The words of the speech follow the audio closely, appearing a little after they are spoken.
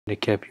the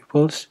care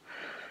pupils.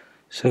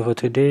 So for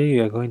today, we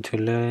are going to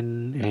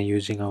learn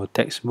using our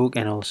textbook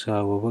and also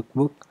our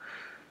workbook.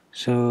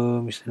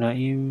 So Mr.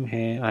 Naim,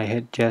 I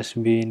had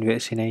just been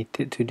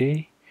vaccinated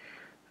today,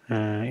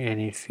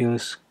 and it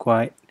feels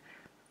quite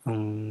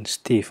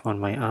stiff on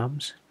my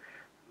arms,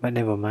 but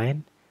never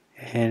mind.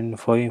 And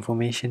for your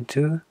information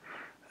too,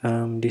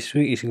 this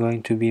week is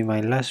going to be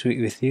my last week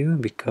with you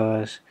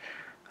because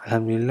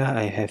Alhamdulillah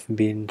I have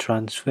been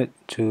transferred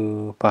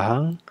to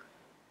Pahang,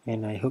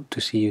 and I hope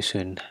to see you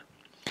soon.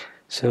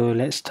 So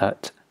let's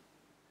start.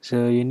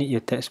 So you need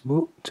your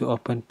textbook to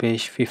open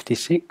page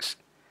 56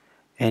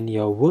 and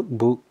your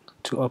workbook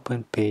to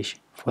open page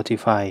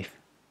 45.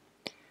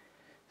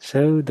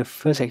 So the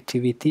first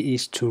activity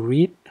is to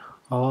read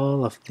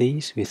all of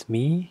these with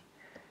me.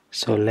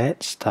 So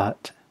let's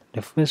start.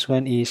 The first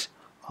one is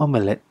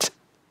omelette.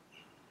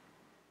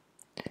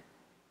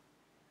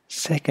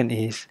 Second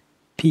is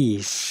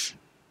peas.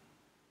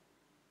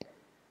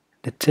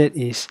 The third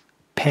is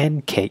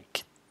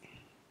pancake.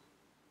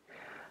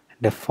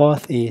 The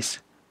fourth is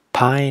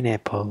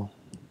pineapple.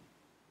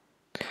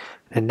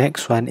 The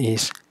next one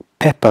is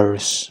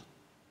peppers.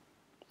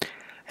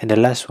 And the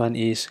last one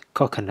is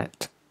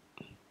coconut.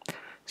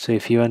 So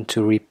if you want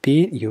to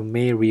repeat, you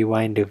may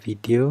rewind the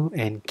video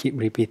and keep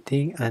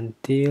repeating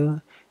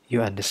until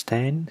you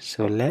understand.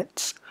 So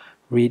let's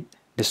read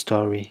the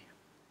story.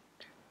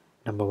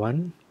 Number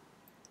 1.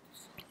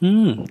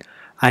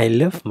 I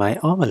love my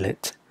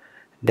omelette.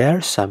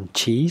 There's some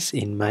cheese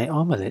in my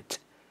omelette.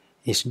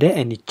 Is there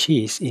any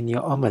cheese in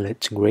your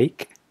omelette,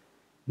 Greg?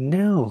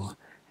 No,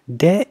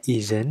 there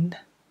isn't.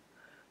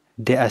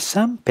 There are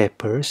some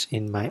peppers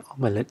in my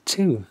omelette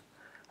too.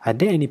 Are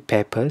there any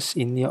peppers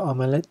in your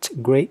omelette,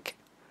 Greg?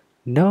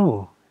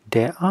 No,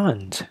 there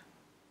aren't.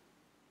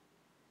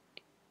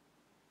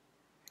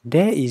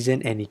 There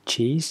isn't any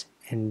cheese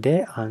and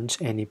there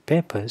aren't any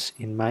peppers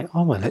in my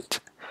omelette.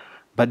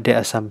 But there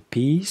are some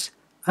peas,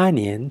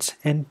 onions,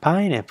 and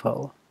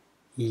pineapple.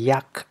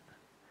 Yuck!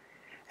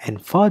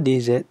 And for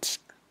desserts,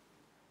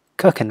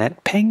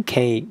 coconut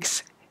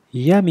pancakes.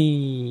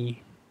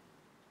 Yummy!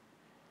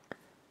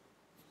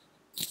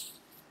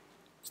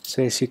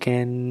 So as you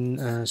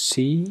can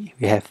see,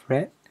 we have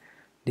read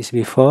this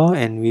before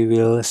and we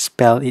will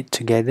spell it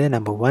together.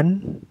 Number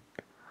 1,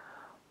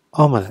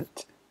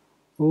 omelette.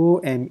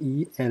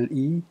 O-M-E-L-E-T-T-E.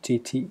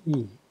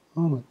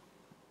 Omelette.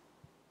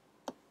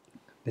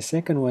 The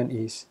second one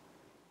is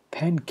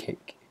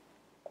pancake.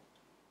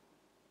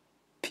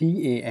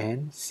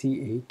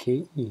 P-A-N-C-A-K-E.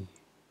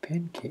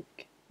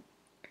 Pancake.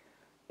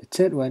 The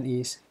third one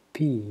is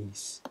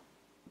peas.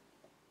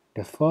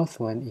 The fourth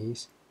one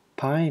is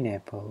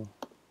pineapple.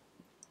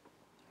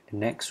 The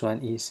next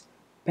one is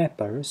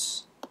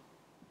peppers.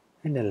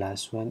 And the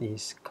last one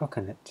is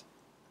coconut.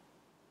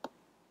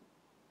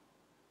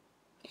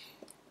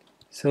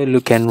 So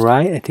look and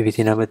write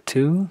activity number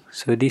 2.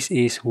 So this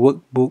is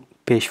workbook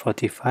page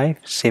 45,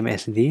 same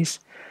as this.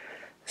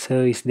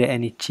 So is there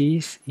any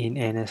cheese in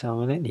Anna's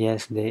omelette?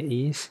 Yes, there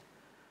is.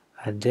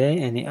 Are there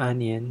any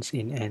onions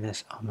in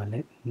Anna's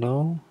omelette?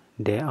 No,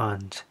 there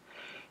aren't.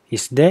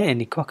 Is there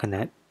any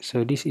coconut?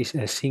 So this is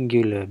a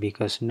singular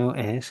because no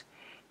S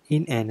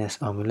in Anna's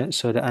omelette.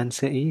 So the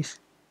answer is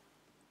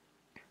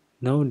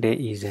no, there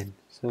isn't.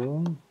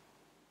 So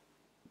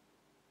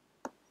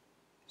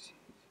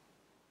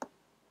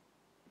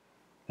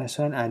last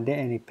one, are there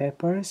any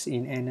peppers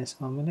in Anna's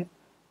omelette?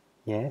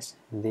 Yes,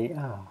 they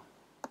are.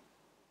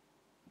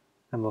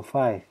 Number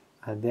 5,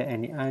 are there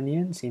any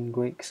onions in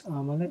Greg's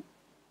omelette?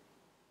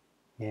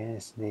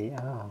 Yes, they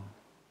are.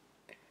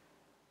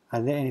 Are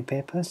there any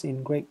peppers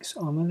in Greg's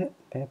omelette?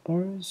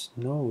 Peppers?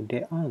 No,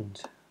 there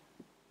aren't.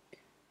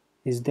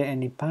 Is there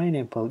any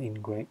pineapple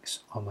in Greg's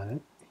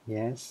omelette?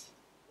 Yes,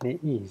 there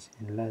is.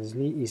 And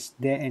lastly, is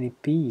there any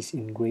peas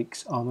in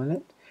Greg's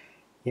omelette?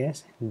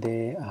 Yes,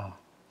 there are.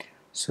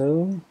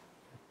 So,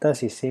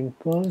 thus it's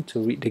simple to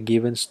read the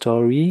given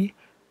story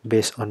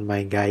based on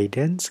my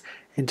guidance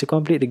and to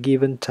complete the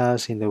given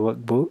task in the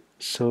workbook.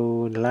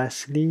 So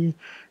lastly,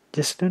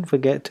 just don't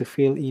forget to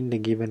fill in the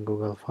given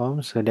Google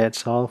form. So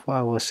that's all for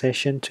our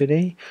session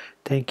today.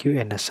 Thank you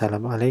and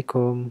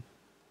Assalamualaikum.